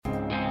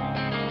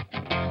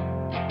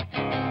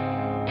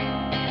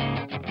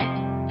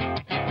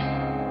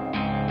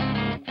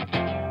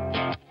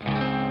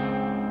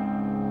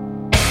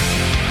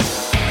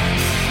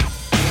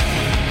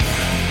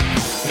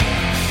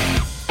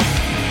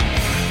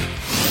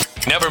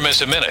Never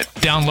miss a minute.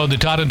 Download the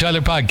Todd and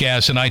Tyler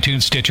podcast on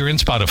iTunes, Stitcher, and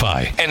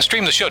Spotify. And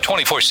stream the show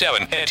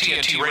 24/7 at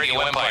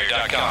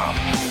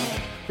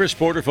TNTRadioEmpire.com. Chris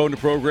Porter phoned the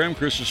program.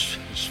 Chris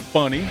is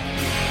funny.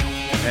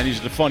 And he's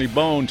at the Funny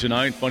Bone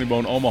tonight,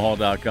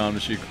 funnybone.omaha.com to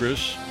see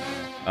Chris.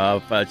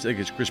 I think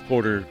it's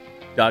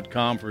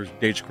chrisporter.com for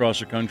dates across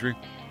the country.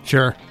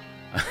 Sure.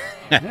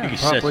 Yeah,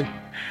 probably.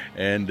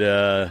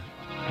 And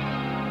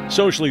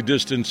socially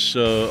distanced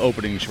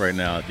openings right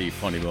now at the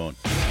Funny Bone.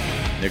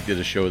 Nick did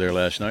a show there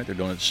last night. They're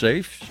doing it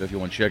safe, so if you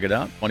want to check it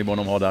out,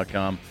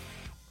 funnyboneomaha.com.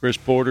 Chris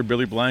Porter,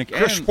 Billy Blank,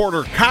 Chris and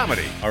Porter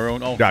Comedy. Our own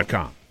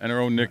 .com. And our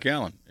own Nick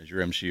Allen as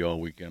your MC all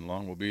weekend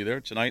long. We'll be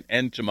there tonight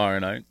and tomorrow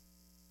night.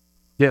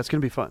 Yeah, it's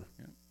going to be fun.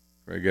 Yeah.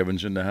 Craig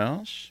Evans in the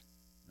house.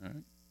 All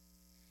right.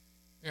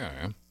 Yeah,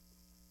 I am.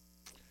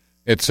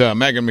 It's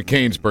Meghan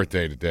McCain's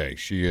birthday today.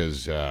 She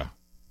is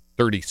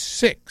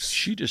 36.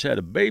 She just had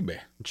a baby.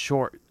 It's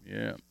short.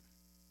 Yeah.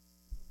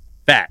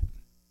 Fat.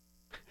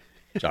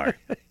 Sorry.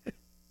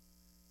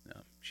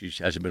 No, she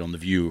hasn't been on The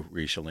View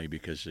recently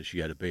because she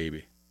had a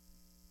baby.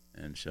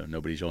 And so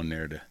nobody's on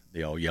there.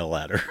 They all yell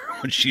at her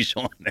when she's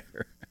on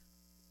there.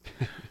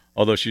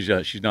 Although she's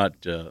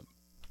not a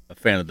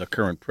fan of the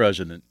current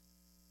president.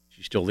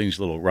 She still leans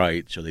a little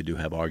right, so they do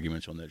have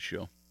arguments on that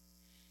show.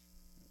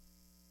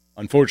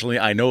 Unfortunately,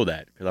 I know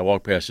that because I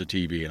walk past the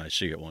TV and I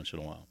see it once in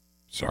a while.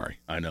 Sorry.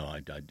 I know.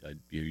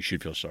 You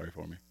should feel sorry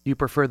for me. You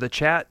prefer the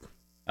chat?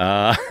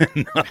 No,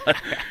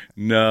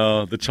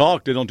 the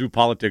talk. They don't do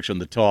politics on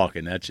the talk,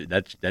 and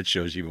that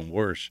show's even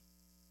worse.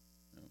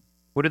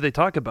 What did they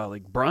talk about?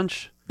 Like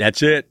brunch?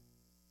 That's it.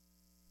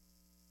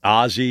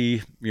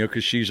 Ozzy,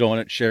 because she's on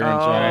it.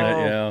 Sharon's on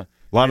it. Yeah,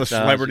 a lot of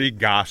celebrity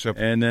gossip.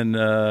 And then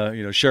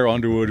Cheryl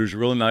Underwood, who's a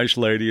really nice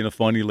lady and a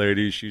funny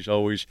lady.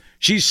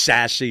 She's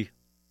sassy,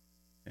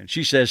 and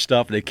she says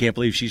stuff and they can't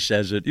believe she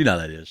says it. You know how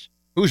that is.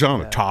 Who's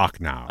on the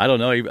talk now? I don't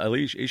know. At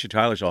least Aisha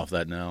Tyler's off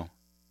that now.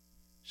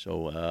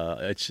 So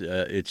it's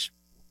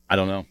I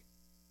don't know.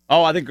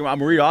 Oh, I think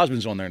Marie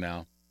Osmond's on there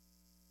now.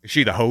 Is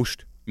she the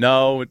host?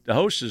 No, the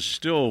host is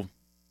still.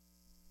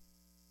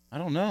 I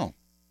don't know.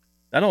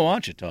 I don't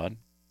watch it, Todd.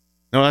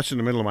 No, that's in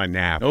the middle of my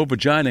nap. No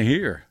vagina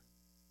here.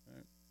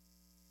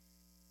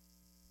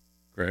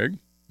 Craig?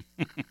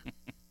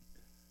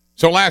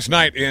 So last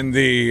night in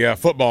the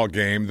football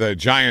game, the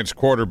Giants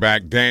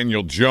quarterback,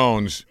 Daniel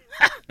Jones,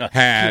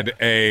 had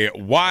a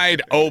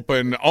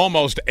wide-open,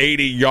 almost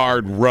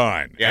 80-yard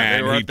run. Yeah,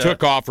 and he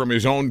took off from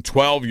his own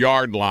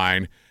 12-yard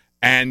line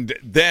and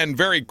then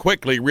very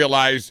quickly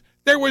realized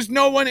there was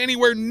no one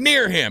anywhere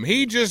near him.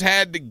 He just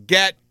had to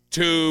get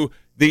to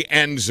the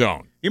end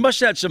zone. He must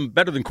have had some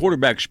better than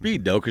quarterback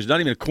speed, though, because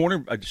not even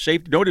a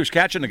safety. Nobody was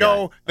catching the guy.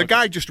 No, the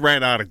guy just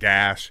ran out of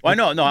gas. Well, I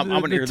know. No, I'm the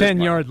going to hear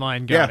 10-yard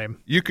line got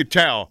him. You could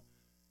tell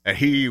that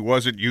he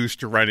wasn't used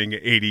to running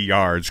 80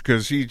 yards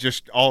because he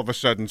just all of a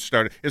sudden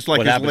started. It's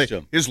like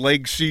his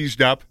leg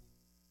seized up,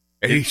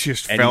 and he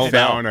just fell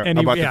down.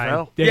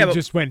 He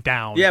just went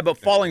down. Yeah, but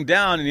falling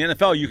down in the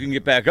NFL, you can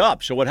get back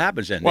up. So what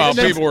happens then? Well,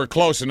 people were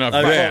close enough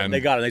then. They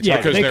got it.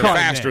 Because they're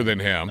faster than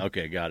him.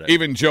 Okay, got it.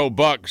 Even Joe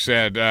Buck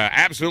said,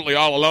 absolutely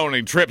all alone,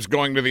 he trips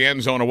going to the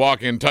end zone, a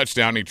walk-in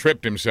touchdown. He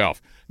tripped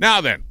himself. Now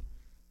then,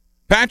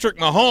 Patrick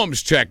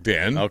Mahomes checked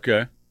in.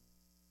 Okay.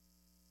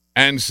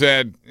 And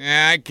said,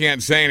 I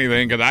can't say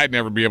anything because I'd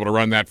never be able to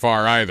run that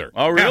far either.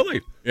 Oh,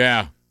 really?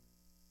 Yeah.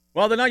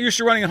 Well, they're not used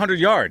to running 100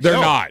 yards. They're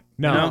not.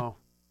 No.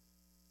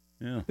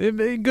 Yeah.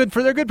 They're good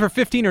for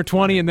 15 or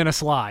 20 and then a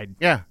slide.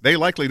 Yeah, they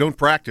likely don't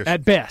practice.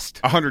 At best.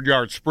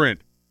 100-yard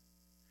sprint.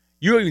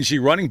 You even see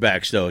running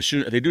backs, though. As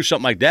soon as they do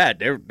something like that,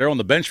 they're on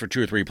the bench for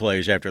 2 or 3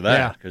 plays after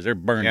that because they're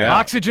burned out.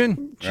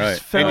 Oxygen.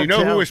 Right. And you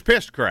know who was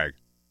pissed, Craig?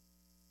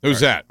 Who's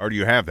that? Or do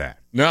you have that?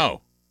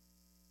 No.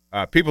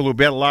 People who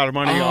bet a lot of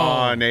money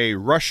on a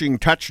rushing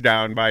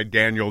touchdown by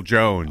Daniel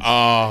Jones.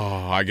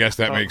 Oh, I guess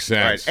that makes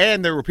sense. Right.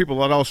 And there were people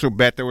that also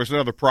bet. There was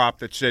another prop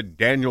that said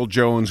Daniel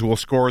Jones will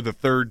score the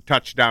 3rd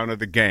touchdown of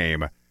the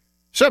game.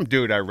 Some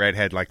dude I read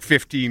had like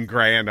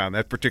 $15,000 on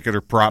that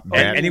particular prop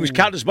bet. And he was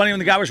counting his money when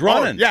the guy was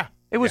running. Yeah.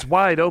 It was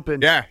wide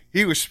open. Yeah.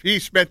 He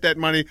spent that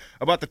money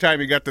about the time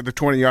he got to the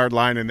 20-yard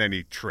line, and then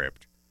he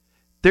tripped.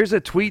 There's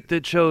a tweet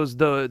that shows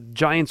the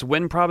Giants'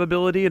 win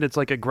probability, and it's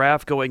like a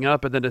graph going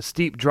up and then a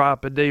steep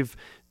drop, and they've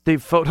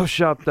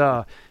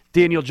photoshopped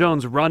Daniel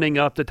Jones running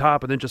up the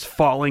top and then just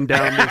falling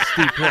down this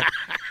steep hill.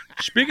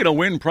 Speaking of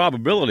win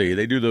probability,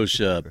 they do those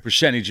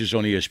percentages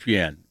on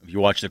ESPN. If you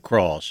watch the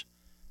crawls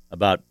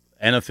about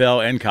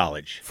NFL and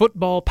college.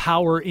 Football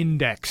Power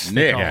Index.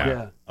 Nick,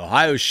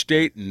 Ohio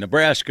State and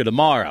Nebraska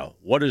tomorrow.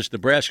 What is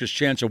Nebraska's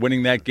chance of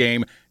winning that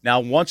game?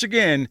 Now, once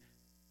again,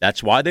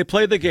 that's why they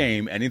play the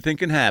game. Anything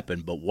can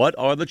happen. But what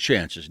are the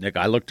chances, Nick?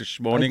 I looked this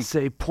morning. I'd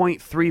say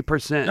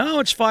 0.3%. No,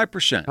 it's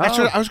 5%. That's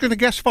what I was going to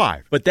guess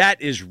 5. But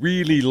that is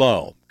really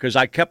low because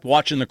I kept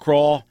watching the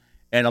crawl,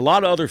 and a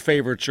lot of other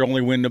favorites are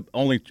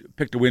only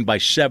picked to win by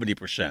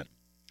 70%.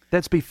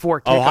 That's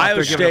before kickoff.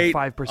 Ohio State.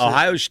 5%.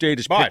 Ohio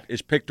State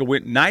is picked to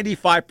win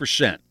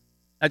 95%.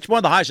 That's one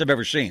of the highest I've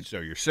ever seen.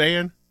 So you're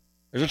saying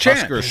there's a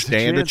chance. Huskers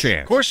stand a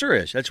chance. Of course there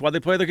is. That's why they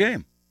play the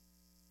game.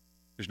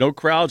 There's no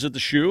crowds at the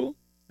shoe.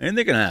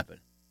 Anything can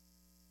happen.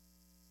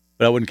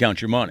 But I wouldn't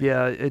count your money.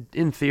 Yeah,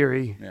 in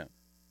theory. Yeah.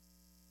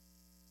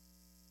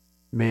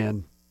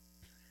 Man.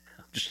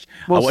 I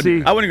wasn't see.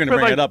 going to bring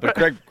Like- it up, but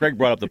Craig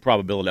brought up the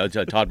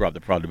probability. Todd brought up the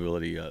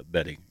probability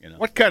betting.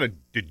 What kind of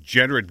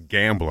degenerate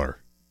gambler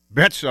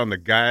bets on the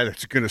guy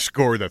that's going to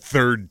score the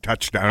third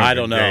touchdown I of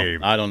don't the know. game?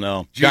 I don't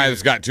know. Guy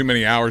that's got too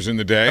many hours in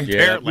the day.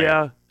 Apparently.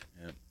 Yeah.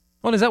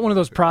 Well, is that one of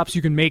those props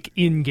you can make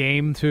in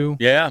game too?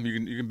 Yeah,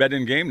 you can bet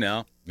in game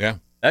now. Yeah.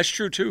 That's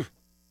true too.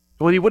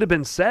 Well, he would have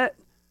been set.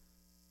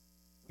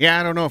 Yeah,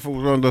 I don't know if it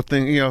was one of the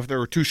things. If there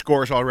were two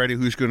scores already,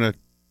 who's going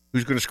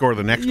to score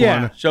the next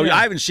Yeah. one? So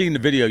I haven't seen the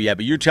video yet,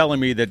 but you're telling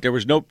me that there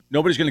was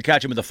nobody's going to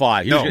catch him at the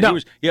 5. No.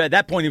 At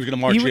that point he was going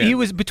to march in. He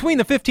was between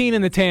the 15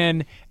 and the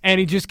 10, and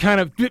he just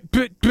kind of down.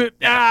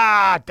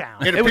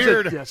 It It was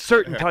appeared a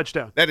certain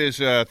touchdown. that his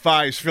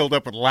thighs filled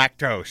up with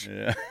lactose.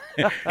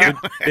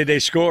 Did they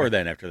score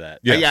then after that?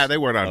 Yes. Yeah, they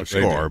went on to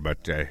they score,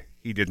 but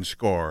he didn't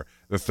score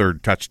the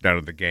third touchdown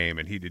of the game,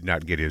 and he did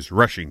not get his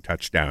rushing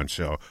touchdown.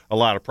 So a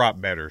lot of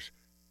prop bettors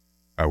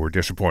were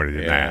disappointed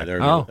in Yeah, that.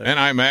 they're Oh. And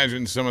I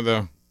imagine some of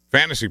the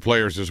fantasy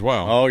players as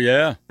well. Oh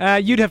yeah.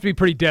 You'd have to be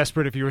pretty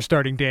desperate if you were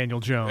starting Daniel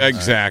Jones.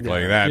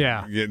 Exactly.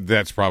 Yeah.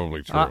 That's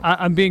probably true.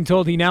 I'm being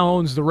told he now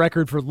owns the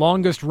record for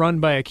longest run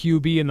by a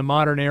QB in the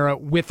modern era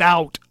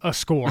without a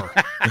score.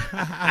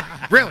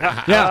 Really?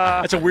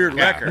 Yeah, That's a weird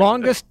record.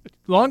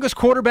 longest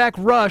quarterback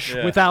rush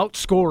Yeah. without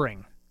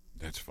scoring.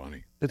 That's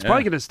funny. It's Yeah.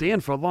 probably going to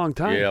stand for a long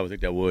time. Yeah, I would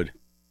think that would.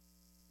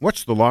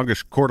 What's the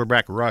longest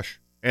quarterback rush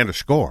and a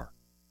score?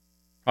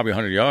 Probably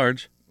 100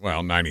 yards.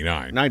 Well,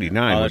 99.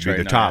 99 Oh, would that's be right,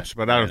 the 99. tops,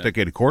 but I don't Yeah. think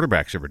any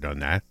quarterback's ever done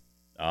that.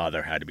 Oh,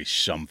 there had to be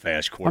some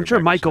fast quarterback. I'm sure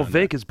Michael that's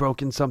done Vick has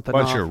broken something A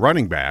bunch off. of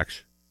running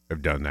backs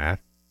have done that.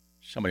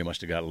 that. Somebody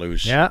must have got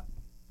loose. Yeah.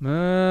 Let's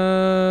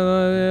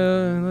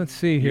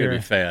see You gotta here.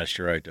 be fast.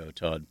 You're right, though,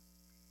 Todd.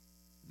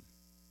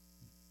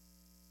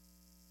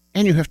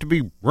 And you have to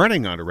be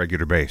running on a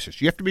regular basis.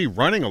 You have to be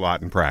running a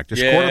lot in practice.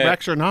 Yeah.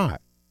 Quarterbacks are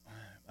not.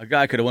 A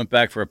guy could have went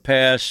back for a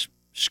pass,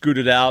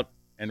 scooted out,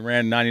 and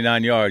ran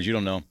 99 yards. You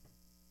don't know.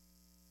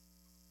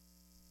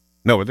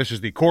 No, but this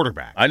is the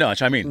quarterback. I know.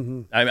 That's what I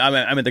mean.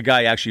 I mean the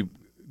guy actually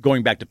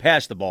going back to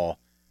pass the ball,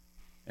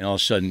 and all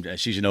of a sudden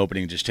sees an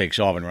opening and just takes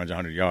off and runs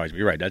 100 yards. But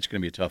you're right. That's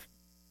going to be a tough.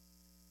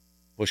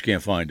 Bush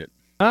can't find it.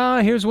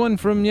 Here's one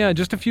from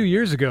just a few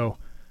years ago.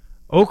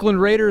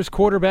 Oakland Raiders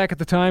quarterback at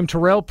the time,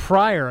 Terrell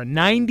Pryor, a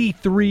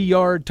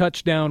 93-yard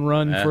touchdown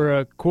run Yeah. for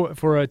a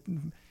quarterback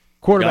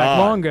God.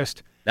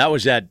 longest. That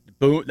was that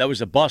boom. That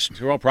was a bust.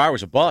 Terrell Pryor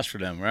was a bust for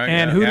them, right?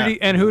 And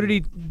Yeah. who did he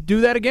do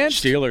that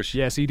against? Steelers.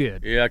 Yes, he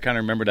did. Yeah, I kind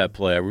of remember that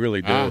play. I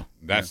really do. Ah,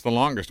 that's the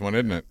longest one,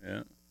 isn't it?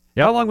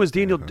 How long was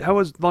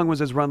long was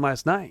his run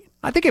last night?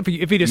 I think if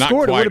he'd have Not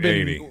scored, it quite would have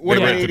been 80. Would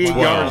have They been went to 88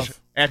 12.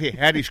 yards.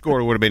 Had he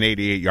scored, it would have been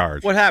 88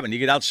 yards. What happened? You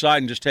get outside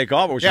and just take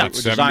off, or was Yeah, it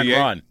a design 78.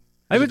 run?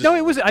 I would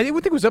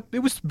think it was up. It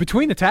was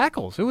between the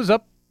tackles. It was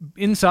up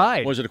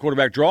inside. Was it a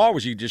quarterback draw, or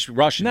was he just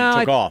rushing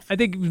and took off? I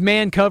think it was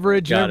man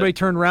coverage. Got and everybody it.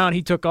 turned around.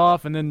 He took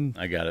off, and then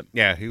I got it.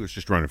 Yeah, he was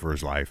just running for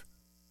his life.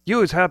 You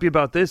was happy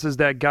about this is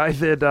that guy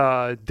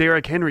that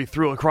Derrick Henry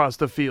threw across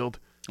the field.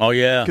 Oh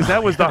yeah, Because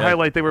that was the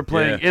highlight they were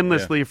playing Yeah,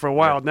 endlessly for a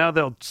while. Now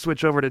they'll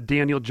switch over to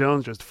Daniel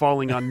Jones just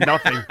falling on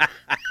nothing.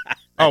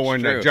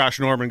 When true. Josh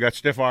Norman got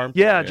stiff armed?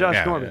 Yeah, Josh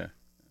Yeah. Norman. Yeah.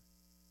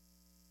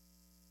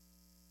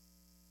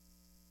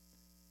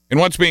 In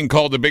what's being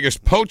called the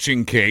biggest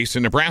poaching case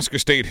in Nebraska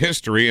state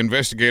history,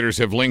 investigators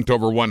have linked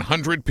over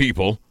 100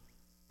 people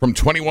from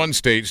 21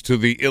 states to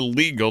the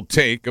illegal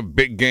take of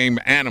big game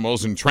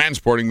animals and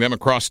transporting them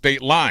across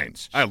state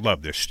lines. I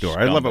love this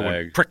story. I love it when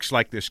Scumbag. pricks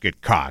like this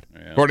get caught.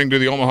 According to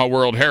the Omaha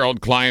World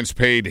Herald, clients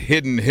paid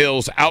Hidden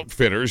Hills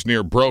Outfitters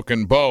near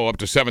Broken Bow up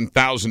to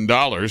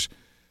 $7,000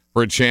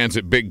 for a chance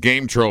at big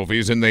game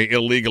trophies, and they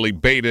illegally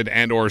baited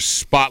and or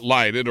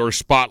spotlighted or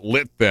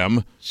spotlit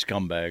them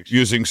Scumbags.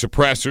 using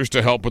suppressors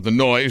to help with the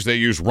noise. They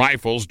used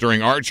rifles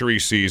during archery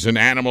season.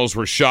 Animals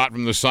were shot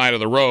from the side of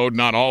the road.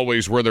 Not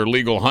always were there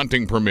legal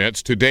hunting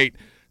permits. To date,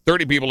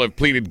 30 people have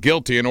pleaded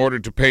guilty in order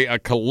to pay a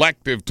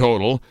collective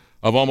total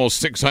of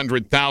almost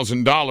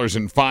 $600,000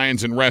 in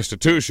fines and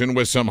restitution,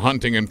 with some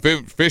hunting and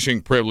fishing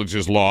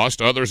privileges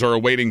lost. Others are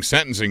awaiting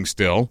sentencing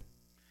still.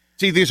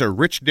 See, these are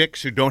rich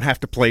dicks who don't have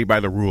to play by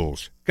the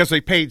rules because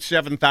they paid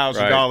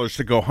 $7,000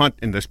 to go hunt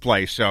in this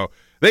place, so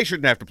they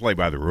shouldn't have to play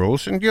by the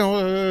rules. And,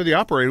 the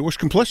operator was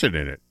complicit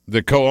in it.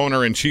 The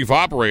co-owner and chief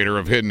operator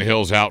of Hidden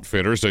Hills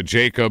Outfitters, a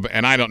Jacob,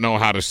 and I don't know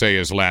how to say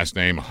his last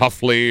name,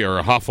 Huffley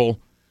or Huffle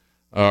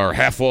or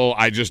Heffel,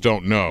 I just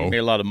don't know. He made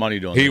a lot of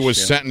money doing He this. was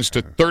yeah. sentenced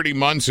to 30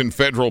 months in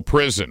federal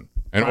prison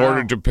and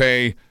ordered to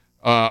pay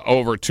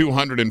over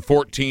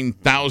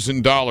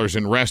 $214,000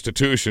 in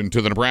restitution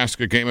to the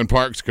Nebraska Game and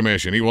Parks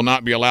Commission. He will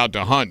not be allowed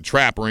to hunt,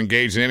 trap, or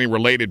engage in any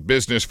related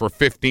business for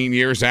 15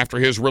 years after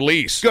his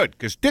release. Good,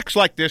 because dicks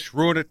like this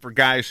ruin it for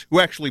guys who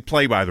actually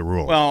play by the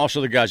rules. Well,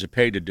 also the guys that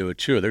paid to do it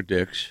too. They're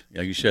dicks.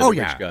 Like you said, Oh,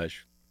 they're yeah. rich guys.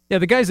 yeah,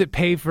 the guys that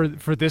pay for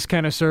this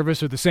kind of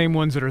service are the same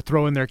ones that are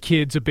throwing their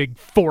kids a big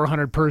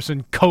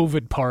 400-person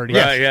COVID party.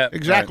 Yes, Right, yeah,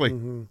 exactly.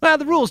 Well,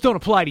 the rules don't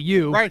apply to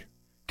you. Right.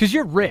 Because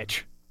you're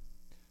rich.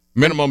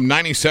 Minimum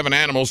 97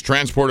 animals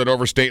transported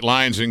over state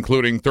lines,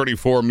 including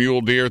 34 mule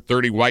deer,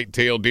 30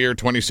 white-tailed deer,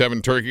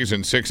 27 turkeys,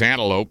 and 6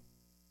 antelope.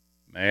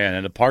 Man,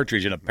 and a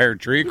partridge in a pear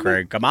tree,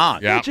 Craig. Come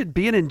on. Yeah. Imagine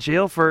being in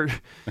jail for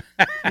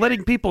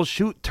letting people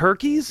shoot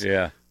turkeys.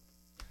 Yeah.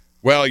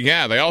 Well,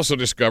 yeah, they also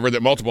discovered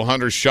that multiple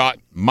hunters shot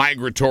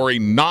migratory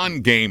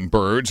non-game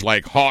birds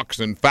like hawks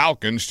and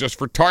falcons just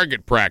for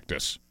target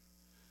practice.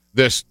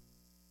 The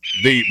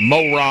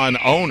Moron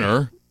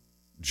owner,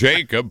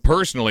 Jacob,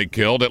 personally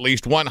killed at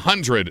least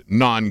 100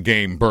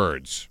 non-game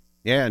birds.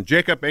 Yeah, and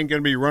Jacob ain't going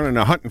to be running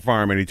a hunting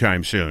farm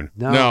anytime soon.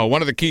 No,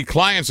 one of the key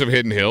clients of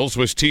Hidden Hills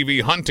was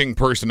TV hunting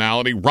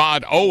personality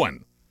Rod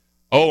Owen.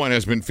 Owen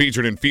has been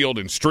featured in Field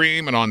and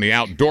Stream and on the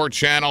Outdoor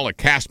Channel, a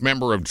cast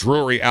member of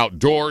Drury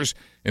Outdoors.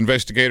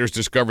 Investigators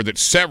discovered that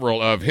several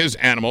of his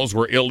animals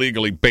were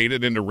illegally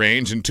baited into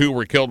range, and 2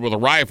 were killed with a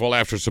rifle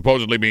after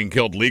supposedly being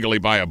killed legally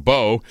by a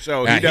bow.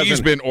 So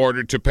he's been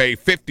ordered to pay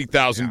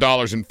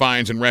 $50,000 in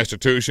fines and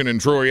restitution,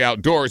 and Drury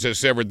Outdoors has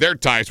severed their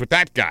ties with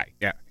that guy.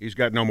 Yeah, he's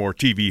got no more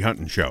TV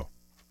hunting show.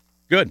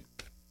 Good.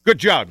 Good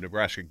job,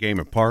 Nebraska Game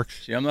and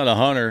Parks. See, I'm not a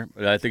hunter,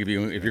 but I think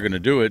if you're going to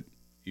do it,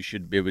 you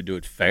should be able to do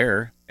it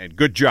fair. And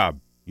good job,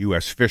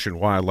 U.S. Fish and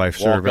Wildlife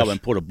Walk Service. up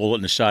and put a bullet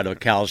in the side of a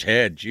cow's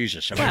head.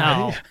 Jesus. I mean,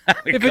 Wow.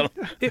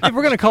 If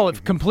we're going to call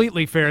it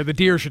completely fair, the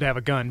deer should have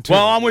a gun, too.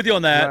 well, I'm with you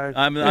on that. Right.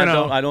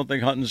 I don't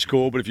think hunting's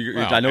cool, but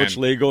I know it's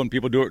legal and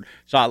people do it.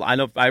 So I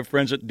know I have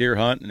friends that deer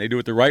hunt and they do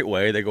it the right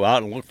way. They go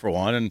out and look for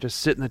one and Just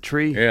sit in the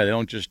tree. yeah, they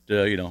don't just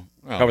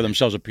cover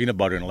themselves with peanut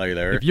butter and lay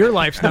there. If your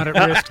life's not at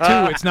risk,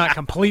 too, it's not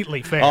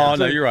completely fair. Oh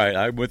no, you're right.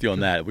 I'm with you on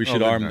that. We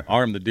should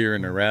arm the deer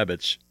and the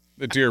rabbits.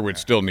 The deer would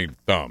still need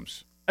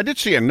thumbs. I did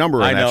see a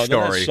number I in know. that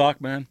Doesn't story, that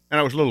suck, man? and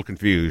I was a little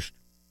confused.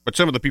 But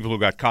some of the people who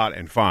got caught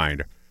and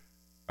fined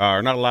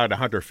are not allowed to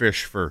hunt or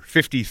fish for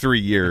 53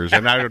 years,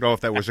 and I don't know if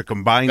that was a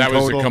combined That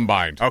was total. a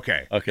combined.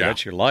 Okay. Okay, Yeah.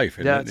 that's your life.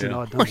 Isn't Yeah, it? it's an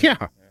odd Well, number.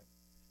 yeah.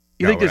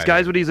 You think No, this I-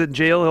 guy's when he's in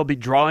jail, he'll be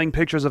drawing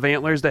pictures of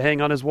antlers to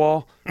hang on his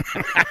wall?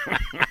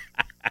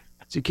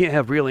 So you can't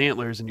have real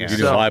antlers in your You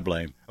know, cell. I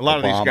blame A lot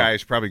of Obama. these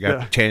guys probably got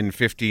Yeah. 10,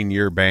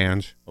 15-year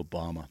bans.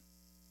 Obama.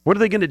 What are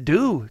they going to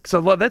do?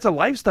 So that's a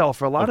lifestyle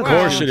for a lot Of of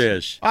course them. it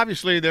is.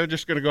 Obviously, they're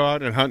just going to go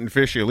out and hunt and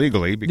fish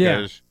illegally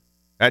because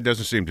that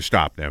doesn't seem to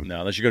stop them.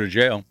 No, unless you go to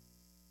jail.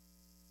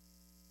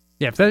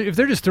 Yeah, if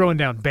they're just throwing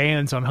down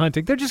bans on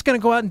hunting, they're just going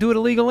to go out and do it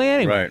illegally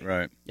anyway.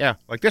 Right. Yeah,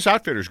 like this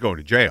outfitter's going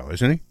to jail,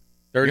 isn't he?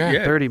 30,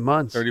 Yeah, 30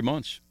 months. 30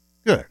 months.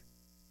 Good.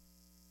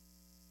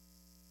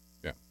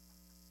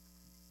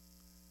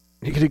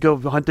 You could go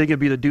hunting and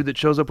be the dude that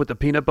shows up with the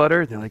peanut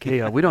butter. They're like,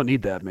 hey, we don't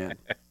need that, man.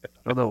 I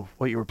don't know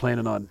what you were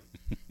planning on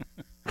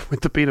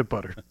with the peanut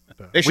butter.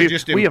 They should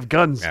just we have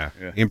guns. Yeah,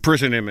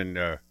 imprison him in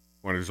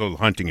one of his little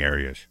hunting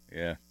areas.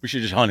 Yeah. We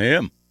should just hunt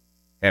him.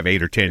 Have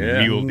 8 or 10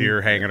 Yeah. mule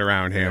deer hanging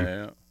around him.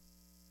 Yeah.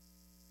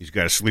 He's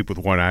got to sleep with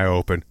one eye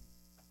open.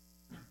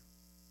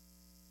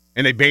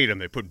 And they bait him.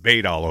 They put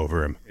bait all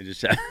over him. It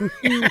just,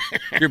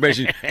 you're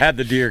basically had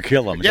the deer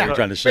kill him. Is what you're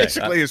trying to say.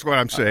 basically is what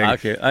I'm saying.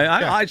 Okay.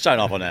 I'd sign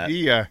off on that.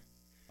 He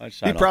I'd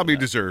sign he off probably on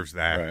that. deserves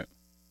that. Right.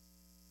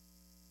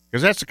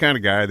 Because that's the kind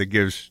of guy that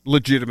gives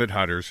legitimate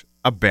hunters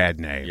a bad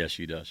name. Yes,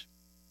 he does.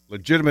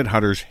 Legitimate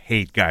hunters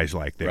hate guys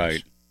like this.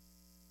 Right.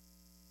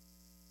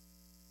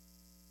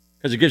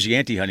 Because it gives the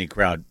anti-hunting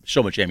crowd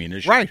so much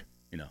ammunition. Right.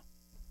 You know.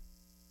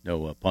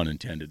 No pun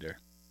intended there.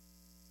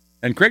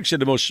 And Craig said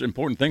the most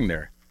important thing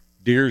there.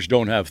 Deers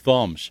don't have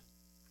thumbs.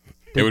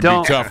 It would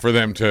don't. be tough for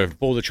them to.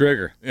 Pull the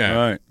trigger.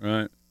 Yeah.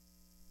 Right.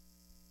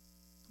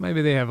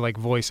 Maybe they have like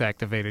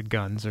voice-activated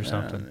guns or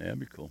something. Yeah, that'd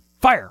be cool.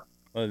 Fire!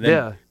 Well, then,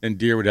 Yeah. Then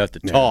deer would have to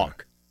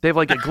talk. They have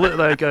like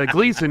a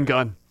Gleason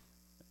gun.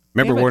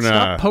 Remember Damn it, when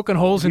stop poking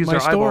holes in use my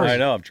their eyeballs. story. I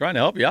know. I'm trying to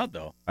help you out,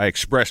 though. I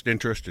expressed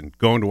interest in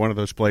going to one of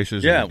those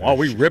places? Yeah. and, Well,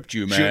 we ripped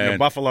you, shooting man. a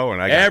buffalo,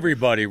 and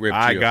Everybody ripped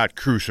you. I got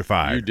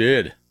crucified. You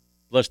did.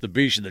 Bless the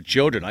beast and the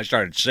children. I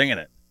started singing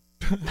it.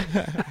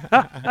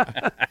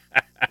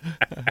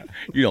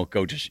 You don't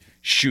go just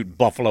shoot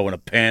buffalo in a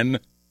pen.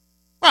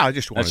 Well, I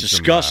just wanted That's some,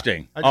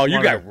 disgusting. I just You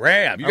wanted- got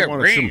rammed. You I got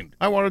wanted some- reamed.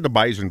 I wanted the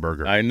bison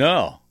burger. I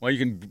know. Well, you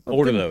can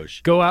order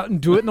those. Go out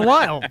and do it in the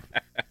wild.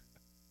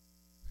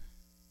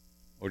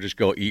 Or just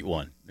go eat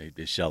one.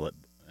 They sell it.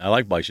 I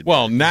like bison.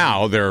 Well,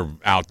 now they're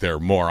out there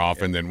more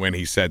often than when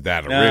he said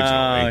that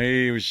originally. No,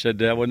 he said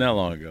that wasn't that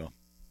long ago.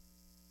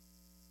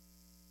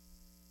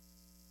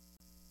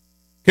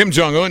 Kim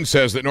Jong-un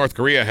says that North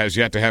Korea has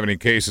yet to have any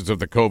cases of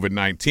the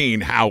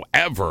COVID-19.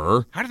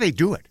 However, How do they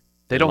do it?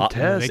 They don't Lot-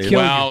 test. They kill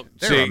well,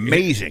 They're see,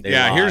 amazing. They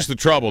yeah, lie. here's the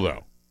trouble,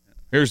 though.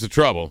 Here's the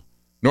trouble.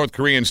 North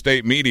Korean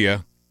state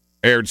media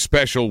aired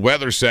special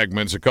weather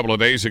segments a couple of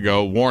days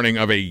ago warning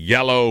of a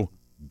yellow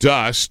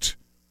dust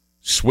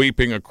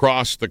sweeping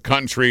across the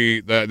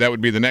country. That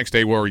would be the next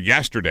day, or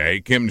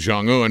yesterday. Kim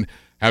Jong-un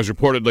has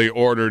reportedly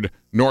ordered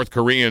North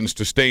Koreans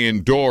to stay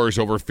indoors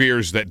over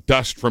fears that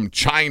dust from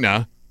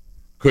China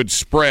could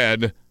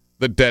spread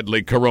the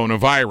deadly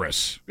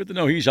coronavirus. Good to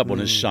know he's up on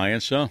his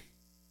science, huh?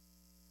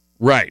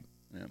 Right.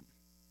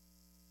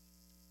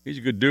 He's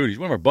a good dude. He's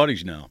one of our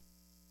buddies now.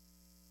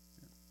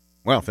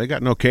 Well, if they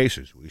got no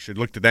cases, we should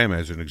look to them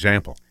as an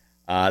example.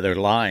 They're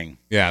lying.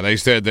 Yeah, they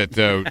said that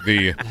the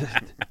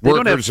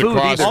don't have workers food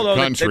across either. Although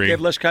the they country. have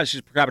less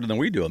cases per capita than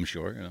we do, I'm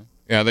sure. You know.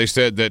 Yeah, they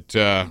said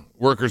that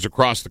workers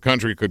across the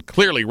country could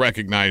clearly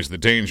recognize the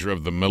danger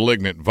of the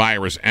malignant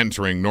virus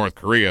entering North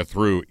Korea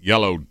through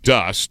yellow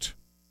dust.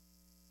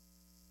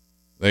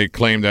 They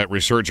claim that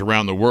research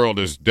around the world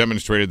has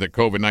demonstrated that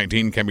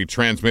COVID-19 can be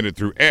transmitted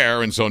through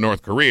air, and so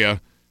North Korea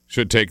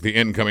should take the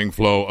incoming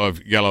flow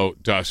of yellow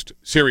dust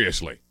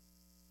seriously.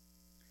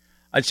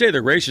 I'd say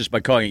they're racist by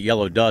calling it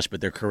yellow dust,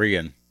 but they're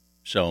Korean.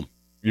 So,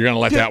 You're going to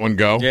let that one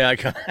go? yeah,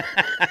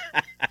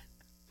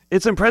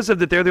 It's impressive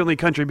that they're the only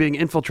country being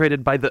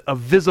infiltrated by a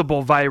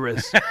visible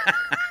virus.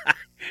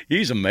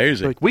 he's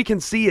amazing. Like, we can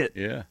see it.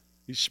 Yeah,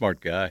 he's a smart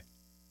guy.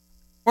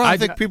 Well, I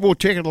think people would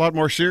take it a lot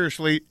more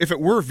seriously if it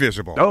were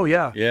visible. Oh,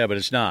 yeah. Yeah, but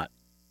it's not.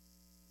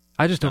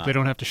 I just hope they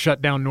don't have to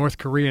shut down North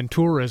Korean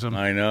tourism.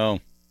 I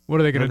know. What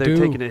are they going to They're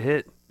do? taking a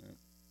hit.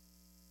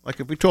 Like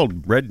if we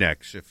told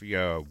rednecks, if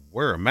you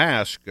wear a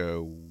mask,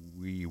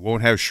 we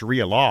won't have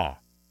Sharia law,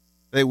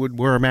 they would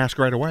wear a mask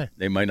right away.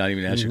 They might not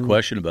even ask a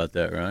question about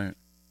that, right?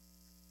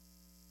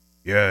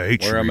 Yeah, I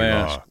hate Wear a Sharia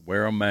mask. law.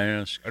 Wear a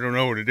mask. I don't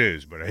know what it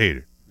is, but I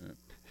hate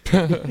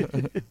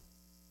it.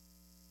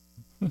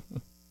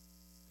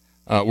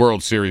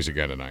 World Series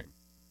again tonight.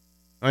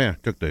 Oh, yeah,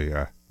 took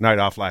the night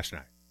off last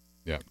night.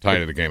 Yeah,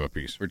 tied at a game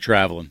apiece. We're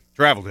traveling.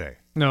 Travel day.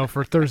 No,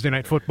 for Thursday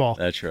Night Football.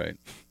 That's right.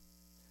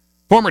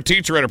 Former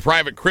teacher at a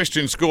private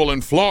Christian school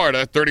in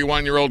Florida,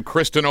 31-year-old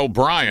Kristen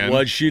O'Brien.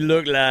 What'd she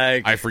look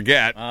like? I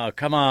forget. Oh,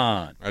 come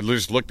on. I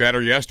just looked at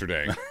her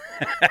yesterday.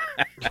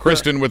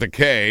 Kristen with a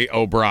K,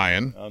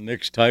 O'Brien,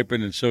 Nick's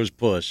typing and so's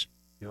Puss.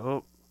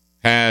 Yup.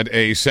 had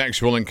a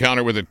sexual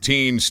encounter with a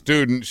teen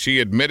student she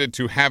admitted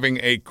to having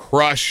a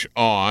crush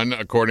on,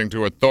 according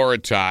to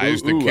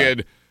authorities. The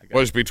kid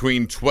was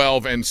between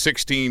 12 and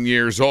 16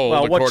 years old,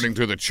 Well, according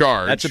to the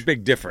charge. That's a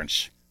big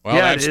difference. Well,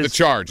 Yeah, it that's the is.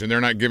 charge, and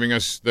they're not giving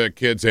us the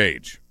kid's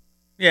age.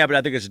 Yeah, but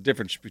I think it's a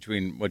difference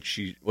between what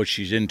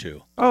she's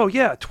into. Oh,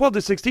 yeah. 12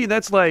 to 16,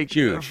 that's like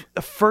Huge.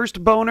 a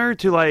first boner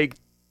to like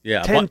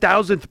Yeah,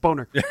 10,000th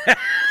boner.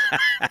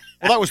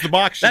 Well, that was the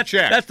box she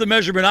checked. that's the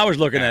measurement I was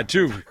looking at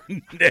too,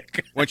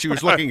 Nick. When she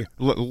was looking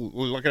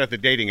at the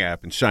dating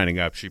app and signing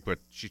up, she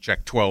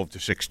checked 12 to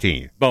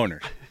 16.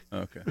 Boners.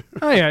 Okay.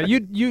 Oh yeah,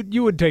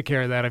 you would take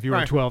care of that if you were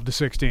Right. 12 to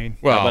 16.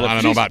 Well, but if I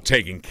don't know about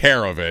taking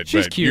care of it,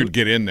 She's but cute. you'd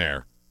get in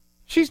there.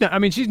 She's not. I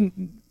mean, she's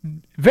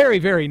very,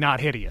 very not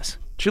hideous.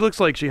 She looks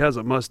like she has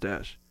a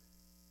mustache.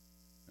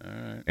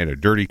 And a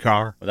dirty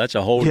car. Well, that's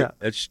a whole. Yeah.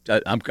 That's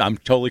I'm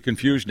totally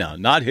confused now.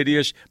 Not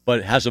hideous,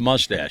 but has a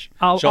mustache.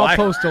 I'll So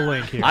post a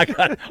link here.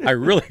 I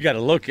really got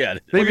to look at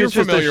it. Maybe Well, you're it's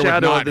just a familiar with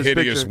shadow of not this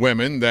hideous picture.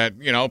 women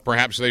that,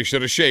 perhaps they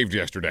should have shaved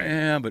yesterday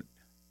Yeah, but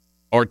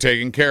or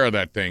taken care of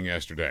that thing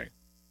yesterday.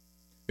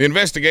 The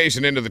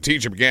investigation into the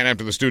teacher began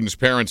after the student's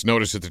parents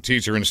noticed that the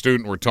teacher and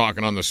student were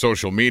talking on the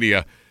social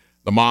media.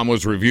 The mom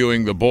was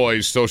reviewing the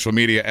boy's social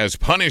media as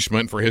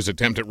punishment for his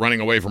attempt at running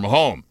away from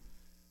home.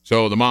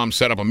 So the mom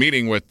set up a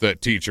meeting with the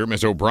teacher,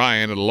 Ms.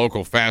 O'Brien, at a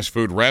local fast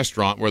food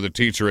restaurant where the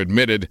teacher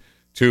admitted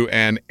to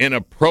an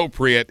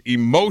inappropriate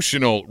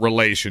emotional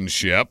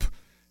relationship.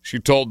 She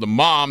told the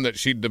mom that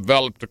she'd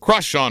developed a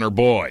crush on her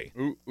boy.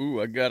 ooh,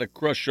 I got a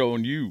crush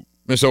on you.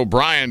 Miss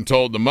O'Brien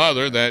told the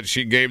mother that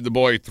she gave the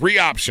boy 3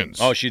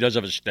 options. Oh, she does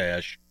have a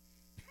stash.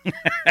 Yeah.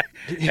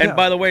 And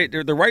by the way,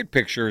 the right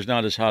picture is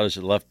not as hot as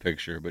the left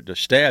picture, but the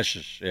stash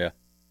is, yeah.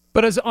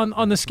 But as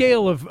on the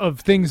scale of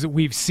things that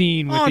we've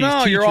seen with Oh these no,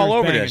 teachers you're all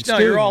over banging this. No,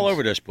 you're all students.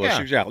 over this, Bush.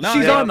 Yeah. Exactly. No,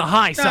 She's yeah. on the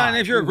high No, side. and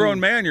if you're a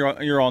grown man,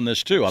 you're on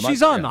this too.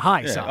 She's on the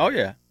high yeah. side. Oh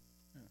yeah,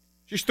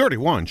 She's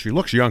 31. She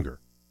looks younger.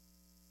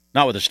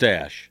 not with a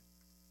stash.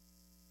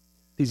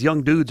 These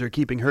young dudes are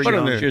keeping her But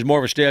young. on She has more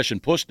of a stash than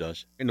Puss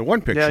does. In the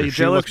one picture, Yeah, you she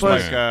jealous, looks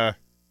Buzz? like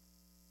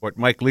what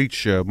Mike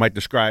Leach might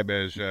describe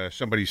as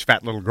somebody's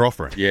fat little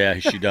girlfriend. Yeah,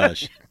 she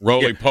does.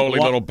 Roly-poly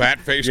What- little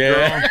bat-faced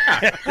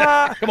Yeah.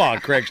 girl. Come on,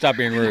 Craig, stop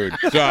being rude.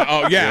 So,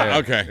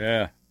 okay.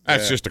 Yeah,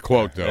 That's just a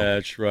quote, though.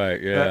 that's right.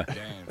 Yeah.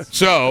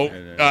 So,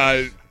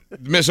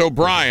 Miss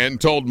O'Brien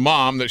told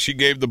Mom that she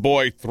gave the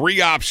boy 3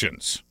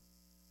 options.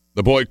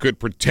 The boy could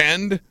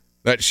pretend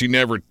that she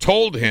never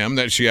told him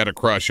that she had a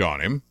crush on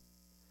him.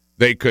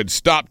 They could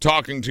stop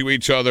talking to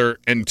each other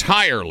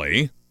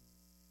entirely.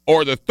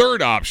 Or the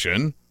third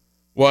option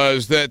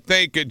was that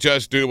they could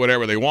just do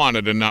whatever they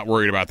wanted and not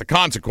worried about the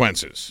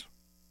consequences.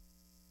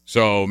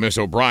 So Miss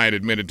O'Brien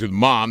admitted to the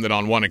mom that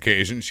on one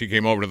occasion she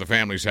came over to the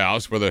family's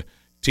house where the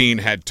teen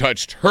had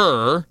touched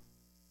her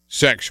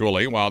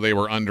sexually while they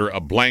were under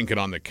a blanket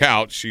on the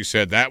couch. She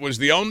said that was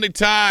the only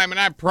time, and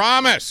I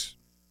promise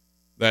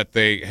that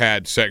they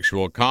had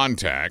sexual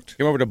contact.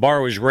 Came over to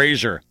borrow his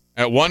razor.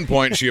 At one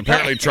point, she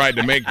apparently tried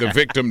to make the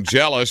victim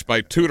jealous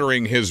by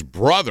tutoring his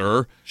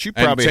brother She and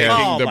probably taking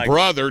had- Oh, the my-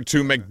 brother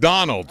to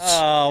McDonald's.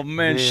 Oh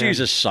man, she's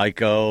a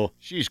psycho.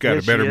 She's got Yeah,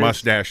 a better she is.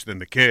 mustache than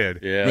the kid.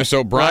 Yeah. Miss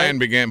O'Brien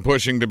began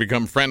pushing to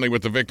become friendly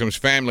with the victim's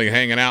family,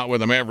 hanging out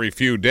with them every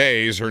few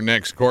days. Her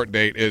next court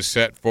date is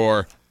set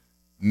for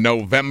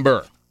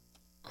November.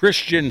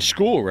 Christian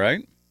school,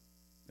 right?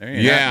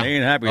 They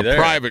ain't happy a there.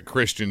 private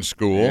Christian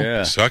school.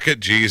 Yeah. Suck it,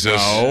 Jesus.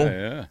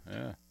 No.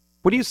 Yeah.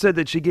 When you said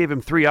that she gave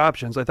him 3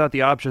 options, I thought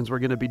the options were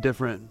going to be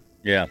different.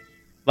 Yeah.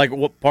 Like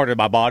what part of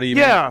my body? You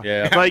mean? Yeah.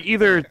 Yeah. Like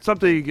either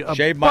something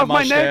Shave my above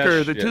my neck or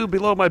mustache, the tube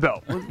below my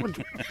belt.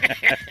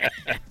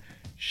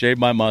 Shave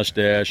my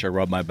mustache or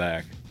rub my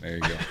back. There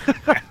you go.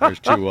 There's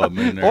 2 of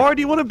them in there. Or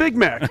do you want a Big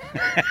Mac?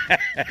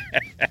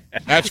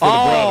 That's for the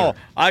brother.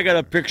 I got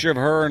a picture of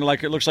her and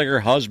it looks like her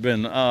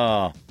husband.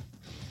 Oh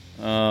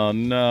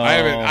no.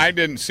 I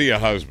didn't see a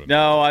husband.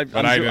 No,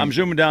 But I didn't. I'm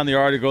zooming down the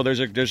article. There's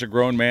a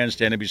grown man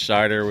standing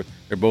beside her.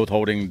 They're both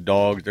holding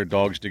their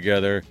dogs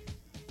together.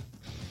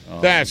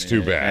 That's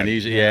too bad. And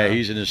he's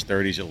in his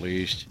 30s at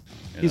least.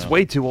 you He's know.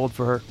 way too old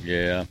for her.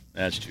 Yeah,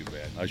 that's too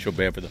bad. I feel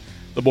bad for the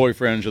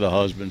boyfriends or the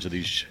husbands of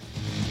these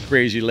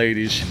crazy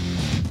ladies.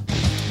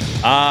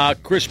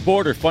 Chris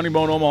Porter,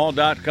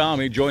 FunnyBoneOmaha.com.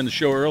 He joined the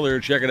show earlier.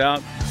 Check it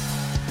out.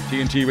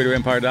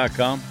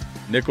 TNTRadioEmpire.com.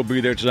 Nick will be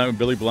there tonight with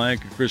Billy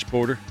Blank and Chris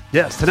Porter.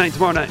 Yes, tonight,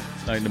 tomorrow night.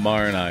 Tonight and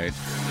tomorrow night.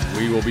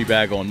 We will be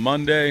back on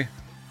Monday.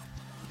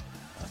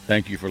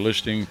 Thank you for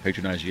listening.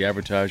 Patronize the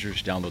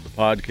advertisers. Download the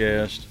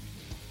podcast.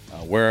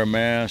 Wear a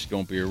mask.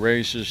 Don't be a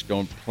racist.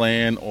 Don't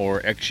plan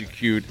or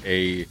execute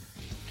a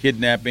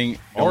kidnapping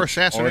Or an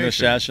assassination.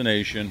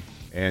 assassination.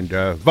 And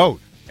vote.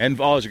 And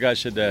the guy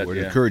said that. Would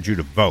yeah. encourage you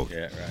to vote.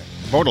 Yeah, right.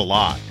 Vote a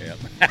lot. Yeah.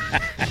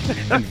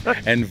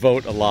 and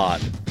vote a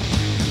lot.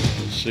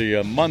 We'll see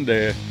you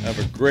Monday. Have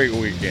a great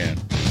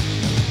weekend.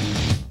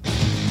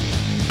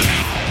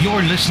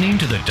 You're listening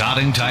to the Todd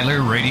and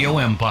Tyler Radio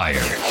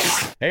Empire.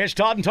 Hey, it's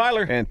Todd and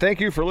Tyler. And thank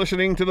you for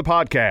listening to the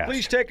podcast.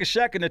 Please take a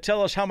second to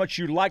tell us how much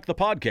you like the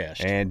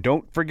podcast. And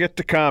don't forget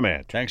to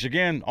comment. Thanks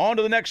again. On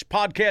to the next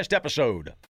podcast episode.